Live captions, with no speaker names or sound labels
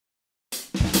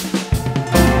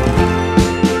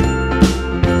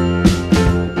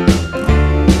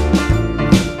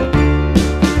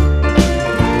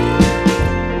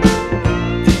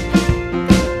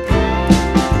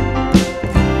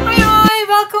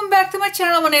back to my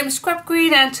channel. My name is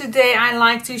scrapqueen and today I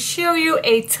like to show you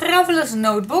a traveler's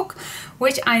notebook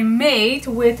which I made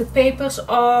with the papers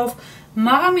of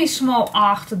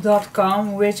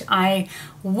maramismallart.com, which I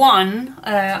won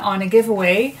on a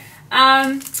giveaway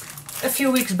a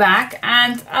few weeks back,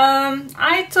 and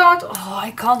I thought, oh, I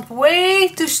can't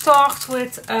wait to start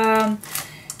with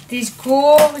these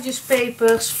gorgeous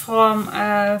papers from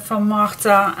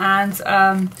Marta, and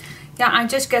yeah, I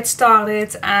just get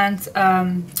started, and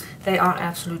they are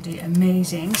absolutely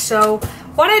amazing. So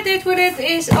what I did with it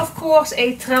is, of course,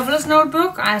 a traveler's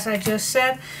notebook, as I just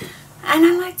said, and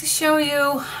I like to show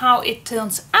you how it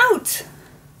turns out.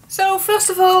 So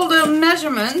first of all, the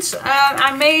measurements.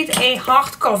 I made a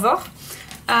hardcover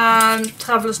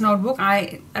traveler's notebook.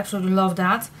 I absolutely love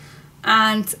that.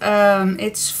 And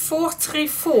it's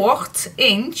 4¾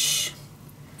 inch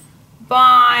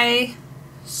by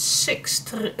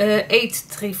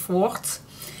 8¾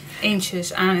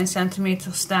 inches, and in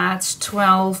centimeters that's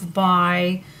 12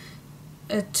 by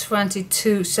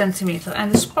 22 centimeters,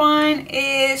 and the spine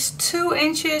is 2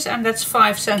 inches, and that's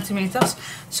 5 centimeters.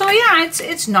 So yeah,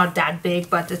 it's not that big,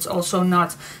 but it's also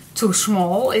not too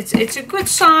small. It's a good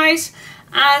size.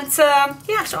 And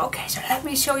yeah, so okay, so let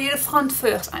me show you the front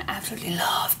first. I absolutely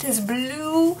love this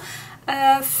blue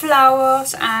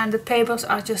flowers, and the papers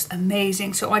are just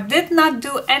amazing. So I did not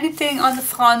do anything on the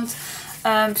front,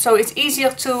 so it's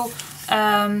easier to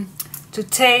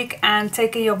take and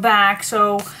take in your bag.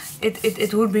 So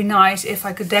it would be nice if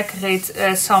I could decorate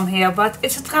some here, but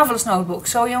it's a traveler's notebook,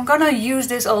 so you're gonna use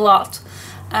this a lot.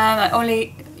 I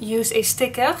only use a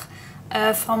sticker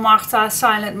from Marta,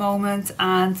 Silent Moment,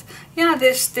 and yeah,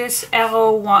 this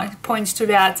arrow points to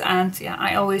that. And yeah,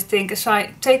 I always think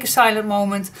take a silent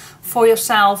moment for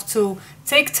yourself to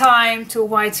take time to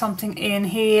write something in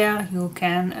here. You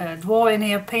can draw in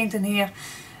here, paint in here,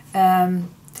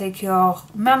 take your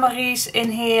memories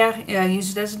in here, use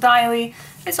it as a diary.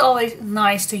 It's always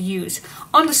nice to use.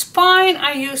 On the spine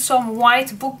I use some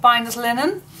white bookbinders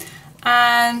linen,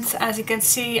 and as you can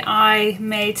see I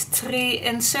made 3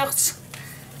 inserts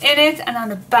in it, and on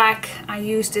the back I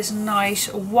use this nice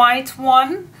white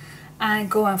one, and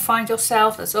go and find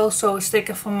yourself. That's also a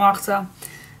sticker from Marta.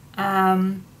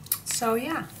 So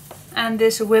yeah, and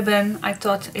this ribbon, I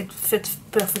thought it fit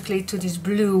perfectly to these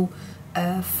blue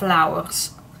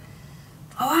flowers.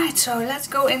 Alright, so let's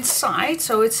go inside.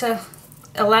 So it's a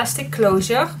elastic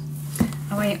closure,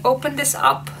 and when you open this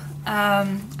up,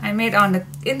 I made on the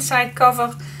inside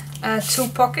cover 2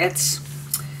 pockets.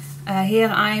 Here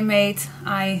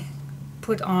I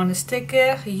put on a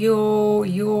sticker.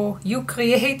 You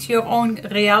create your own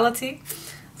reality,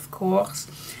 of course.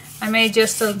 I made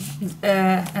just a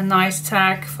nice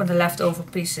tag for the leftover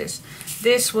pieces.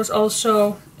 This was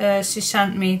also she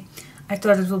sent me. I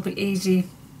thought it would be easy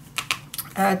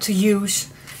to use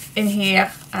in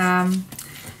here,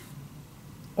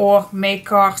 or make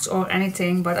cards or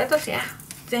anything, but I thought, yeah,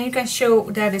 then you can show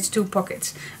that it's 2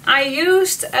 pockets. I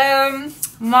used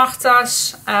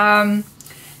Marta's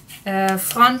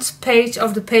front page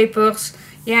of the papers,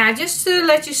 yeah, just to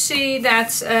let you see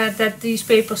that that these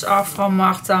papers are from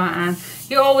Marta. And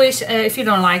you always, if you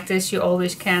don't like this, you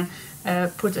always can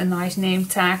put a nice name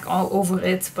tag all over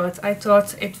it, but I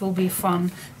thought it will be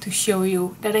fun to show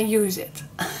you that I use it.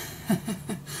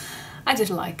 I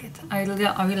just like it. I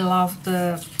really love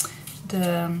the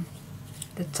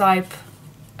type,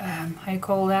 how you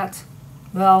call that?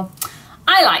 Well,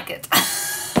 I like it.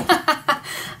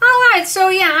 Alright, so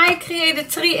yeah, I created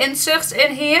 3 inserts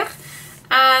in here,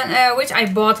 and which I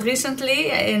bought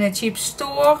recently in a cheap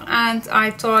store, and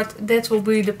I thought that will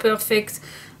be the perfect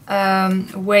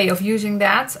way of using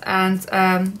that, and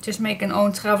just make an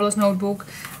own traveler's notebook.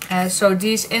 So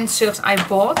these inserts I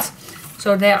bought.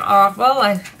 So there are, well,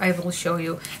 I will show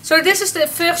you. So this is the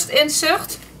first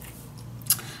insert.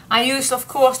 I used, of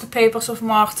course, the papers of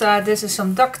Marta. This is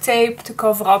some duct tape to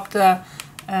cover up the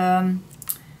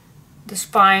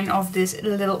spine of this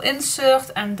little insert,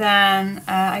 and then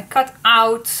I cut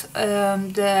out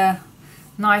the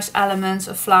nice elements,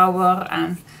 a flower,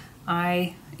 and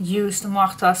I used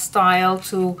Marta style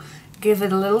to give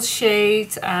it a little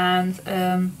shade, and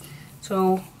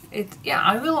so yeah,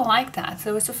 I really like that.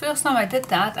 So it's the first time I did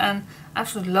that, and I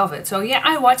absolutely love it. So yeah,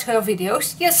 I watch her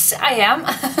videos. Yes, I am.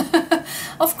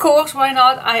 Of course, why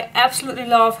not? I absolutely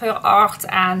love her art,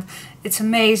 and it's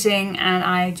amazing, and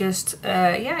I just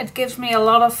yeah, it gives me a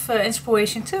lot of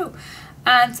inspiration too.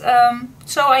 And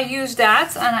so I use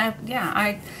that, and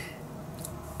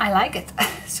I like it.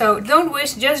 So don't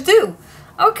wish, just do.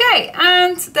 Okay,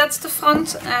 and that's the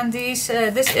front, and these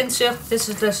this insert, this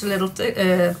is just a little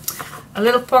a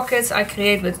little pocket I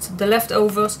create with the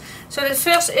leftovers. So the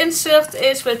first insert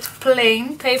is with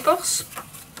plain papers.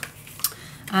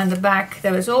 And the back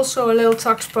there is also a little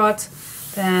tuck spot.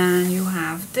 Then you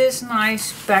have this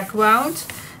nice background.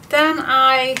 Then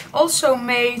I also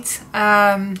made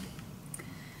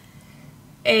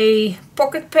a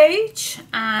pocket page,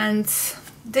 and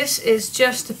this is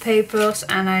just the papers,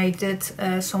 and I did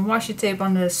some washi tape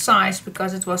on the sides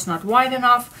because it was not wide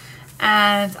enough,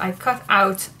 and I cut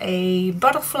out a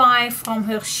butterfly from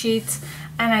her sheet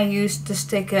and I used the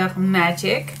sticker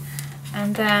Magic,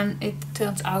 and then it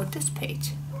turns out this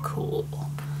page. Cool.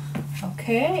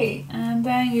 Okay, and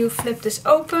then you flip this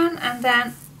open, and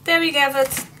then there we have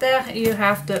it. There you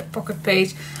have the pocket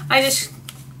page. I just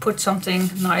put something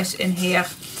nice in here.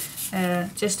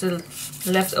 Just a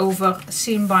leftover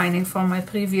seam binding from my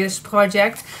previous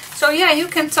project. So yeah, you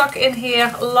can tuck in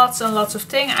here lots and lots of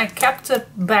things. I kept the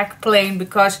back plain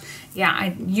because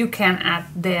yeah, you can add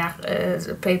there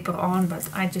paper on, but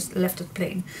I just left it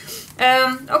plain.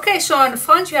 Okay, so on the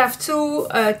front you have two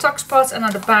tuck spots, and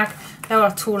on the back there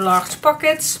are two large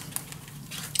pockets.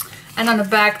 And on the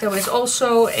back there is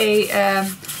also a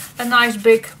nice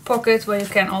big pocket where you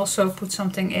can also put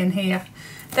something in here.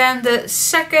 Then the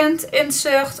second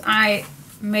insert I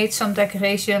made some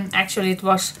decoration. Actually it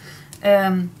was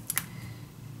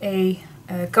a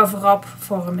cover up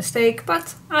for a mistake,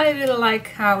 but I really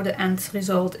like how the end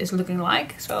result is looking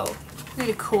like. So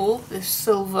really cool, this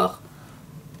silver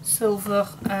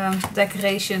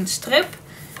decoration strip.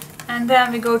 And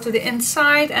then we go to the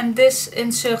inside, and this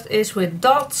insert is with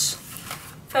dots.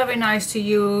 Very nice to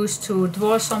use to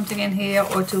draw something in here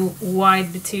or to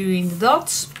write between the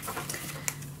dots.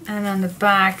 And on the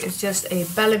back is just a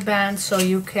belly band, so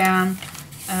you can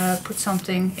put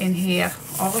something in here,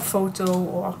 or a photo,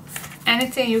 or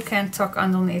anything you can tuck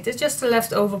underneath. It's just a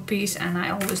leftover piece, and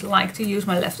I always like to use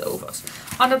my leftovers.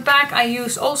 On the back I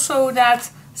used also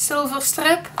that silver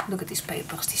strip. Look at these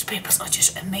papers. These papers are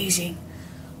just amazing.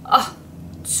 Oh,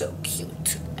 so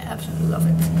cute. I absolutely love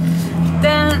it.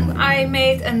 Then I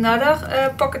made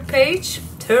another pocket page.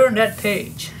 Turn that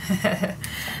page.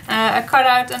 I cut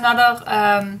out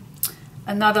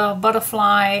another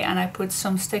butterfly, and I put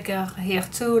some sticker here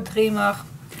too, Dreamer.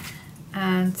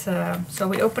 And so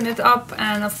we open it up,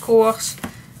 and of course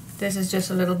this is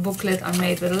just a little booklet I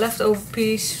made with a leftover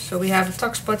piece. So we have a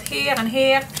tuck spot here,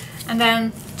 and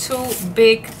then two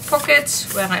big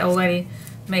pockets where I already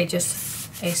made just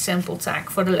a simple tag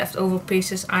for the leftover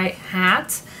pieces I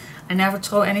had. I never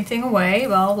throw anything away,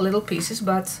 well, little pieces,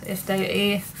 but if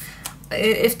the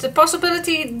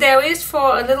possibility there is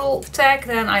for a little tag,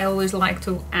 then I always like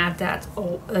to add that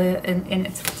all in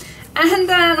it. And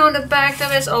then on the back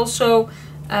there is also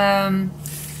a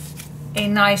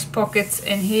nice pocket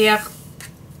in here,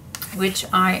 which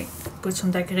I put some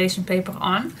decoration paper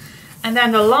on. And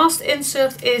then the last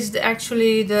insert is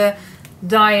actually the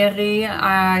diary,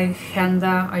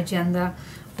 agenda,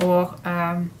 or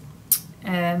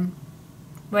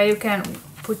where you can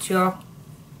put your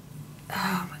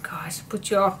put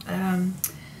your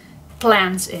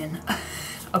plans in,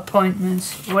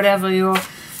 appointments, whatever your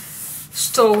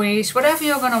stories, whatever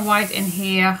you're gonna write in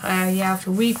here. You have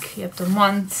the week, you have the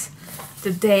month,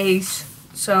 the days,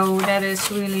 so that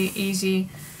is really easy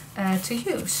to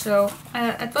use. So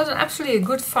it was absolutely a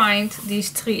good find, these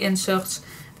three inserts.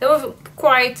 They were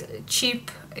quite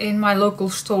cheap in my local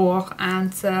store,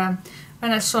 and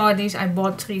when I saw these I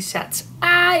bought 3 sets.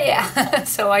 Yeah,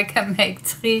 so I can make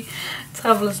 3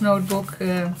 traveler's notebook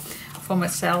for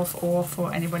myself or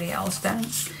for anybody else then.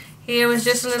 Here is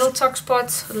just a little tuck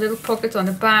spot, a little pocket on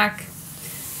the back,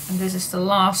 and this is the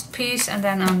last piece. And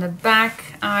then on the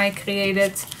back I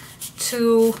created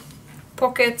 2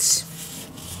 pockets,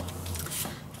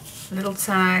 little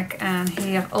tag, and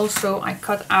here also I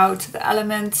cut out the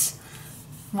elements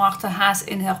Marta has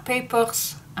in her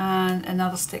papers, and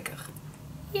another sticker.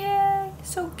 Yay,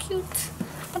 so cute.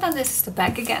 And then this is the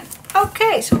back again.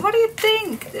 Okay, so what do you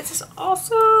think? This is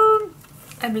awesome.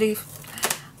 I believe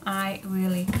I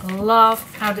really love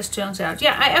how this turns out.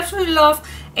 Yeah, I absolutely love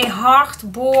a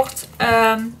hardboard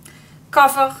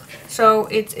cover, so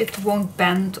it won't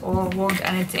bend or won't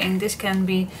anything. This can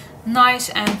be nice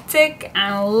and thick,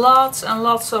 and lots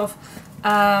of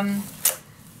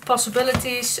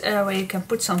possibilities where you can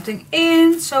put something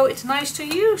in, so it's nice to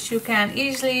use. You can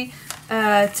easily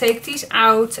take these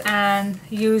out and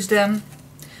use them,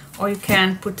 or you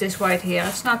can put this right here.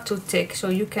 It's not too thick, so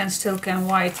you still can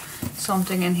write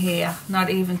something in here, not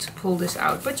even to pull this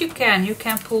out, but you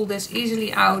can pull this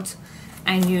easily out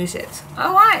and use it.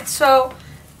 Alright, so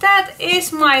that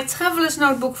is my traveler's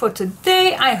notebook for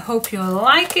today. I hope you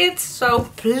like it. So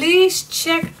please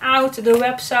check out the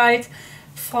website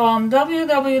from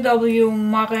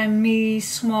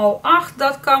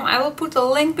www.maremysmallart.com. I will put a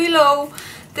link below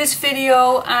this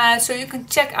video so you can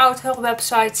check out her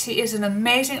website. She is an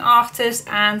amazing artist,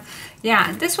 and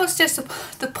yeah, this was just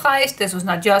the prize. This was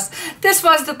not just, this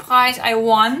was the prize I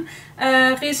won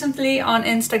recently on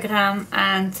Instagram,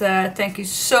 and thank you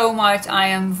so much. I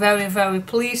am very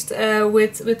pleased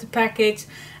with the package.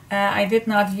 I did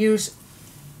not use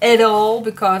it all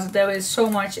because there is so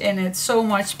much in it, so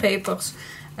much papers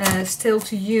still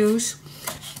to use.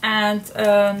 And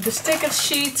the sticker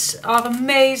sheets are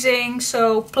amazing,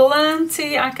 so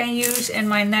plenty I can use in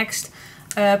my next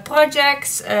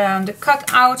projects. The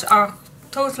cutouts are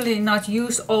totally not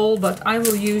used all, but I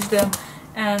will use them.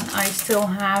 And I still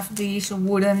have these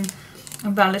wooden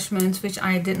embellishments which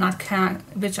I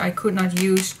could not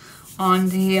use on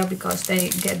here because they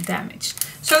get damaged.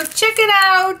 So check it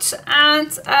out,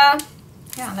 and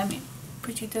yeah, let me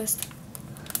pretty just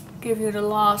give you the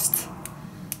last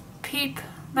peep.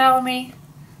 Maremy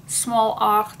Small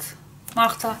Art.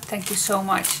 Marta, thank you so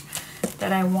much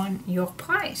that I won your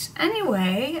prize.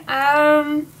 Anyway,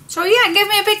 so yeah, give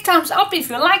me a big thumbs up if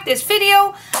you like this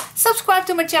video. Subscribe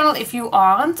to my channel if you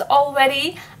aren't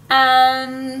already.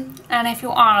 And if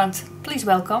you aren't, please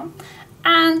welcome.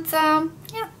 And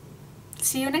yeah,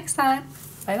 see you next time.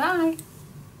 Bye bye.